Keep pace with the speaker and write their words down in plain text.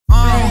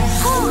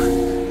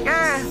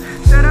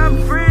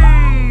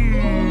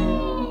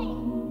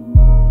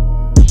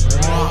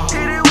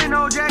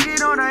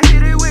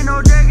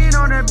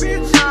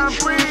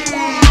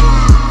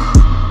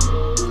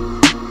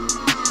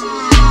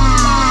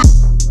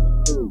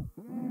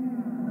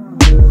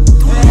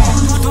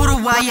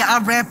wire, I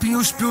rap and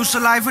you spew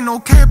saliva. No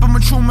cap, I'm a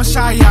true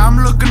messiah.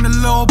 I'm looking a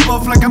little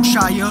buff like I'm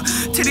Shia.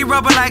 Titty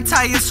rubber like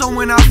tires, so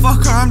when I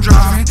fuck her, I'm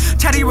driving.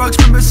 Teddy Rugs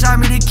been beside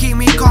me to keep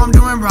me calm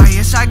doing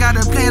riots. I got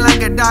a plan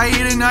like a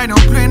diet and I don't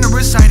plan to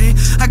recite it.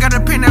 I got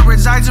a pen that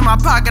resides in my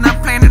pocket,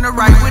 I'm planning to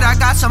write with. I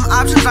got some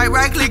options like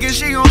right click and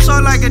she gon'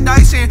 suck like a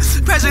Dyson.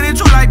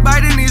 Presidential like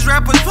Biden, these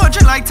rappers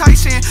punching like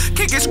Tyson.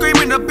 Kicking,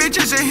 screaming the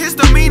bitches and his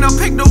demeanor.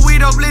 Pick the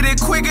weed up, lit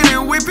it quicker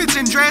than whippets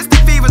and drastic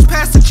fevers.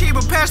 Pass the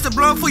cheaper, pass the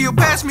blunt for you,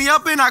 pass me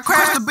up and I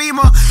crash the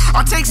beamer.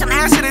 I'll take some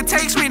acid, it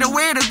takes me to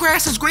where the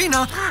grass is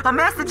greener. I'm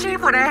Master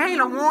Chief with a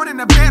halo worn in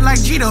the bed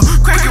like Jeter.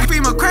 Crack your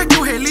femur, crack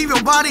your head, leave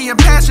your body in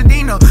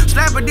Pasadena.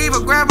 Slap a diva,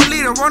 grab a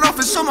leader, run off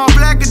in some all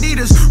black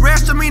Adidas.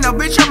 Rest of me now,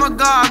 bitch, I'm a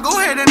god, go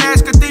ahead and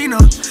ask Athena.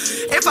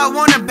 If I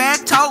want a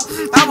back talk,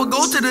 I would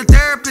go to the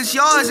therapist.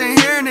 Y'all isn't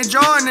hearing it,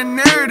 drawing the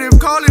narrative,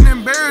 calling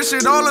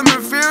embarrassing, all I'm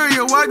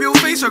inferior. Wipe your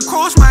face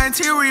across my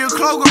interior,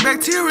 clog of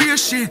bacteria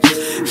shit.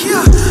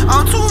 Yeah,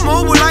 I'm too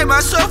mobile like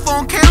my cell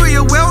phone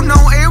carrier,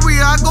 well-known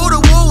area. I go to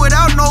war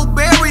without no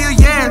barrier,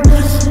 yeah.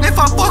 If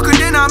I fuck her,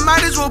 then I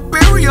might as well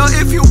bury her.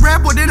 If you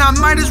rap her, then I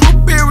might as well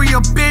bury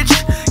her, bitch.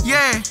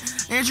 Yeah,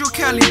 Andrew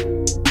Kelly.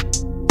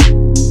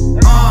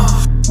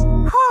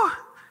 Whew,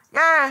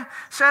 yeah,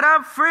 said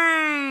I'm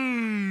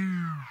free.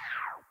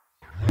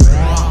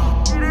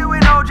 Hit it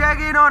with no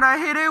jacket on, I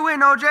hit it with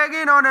no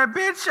jacket on, that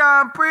bitch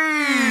I'm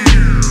free.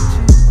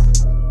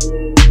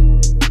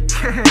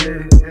 Yeah.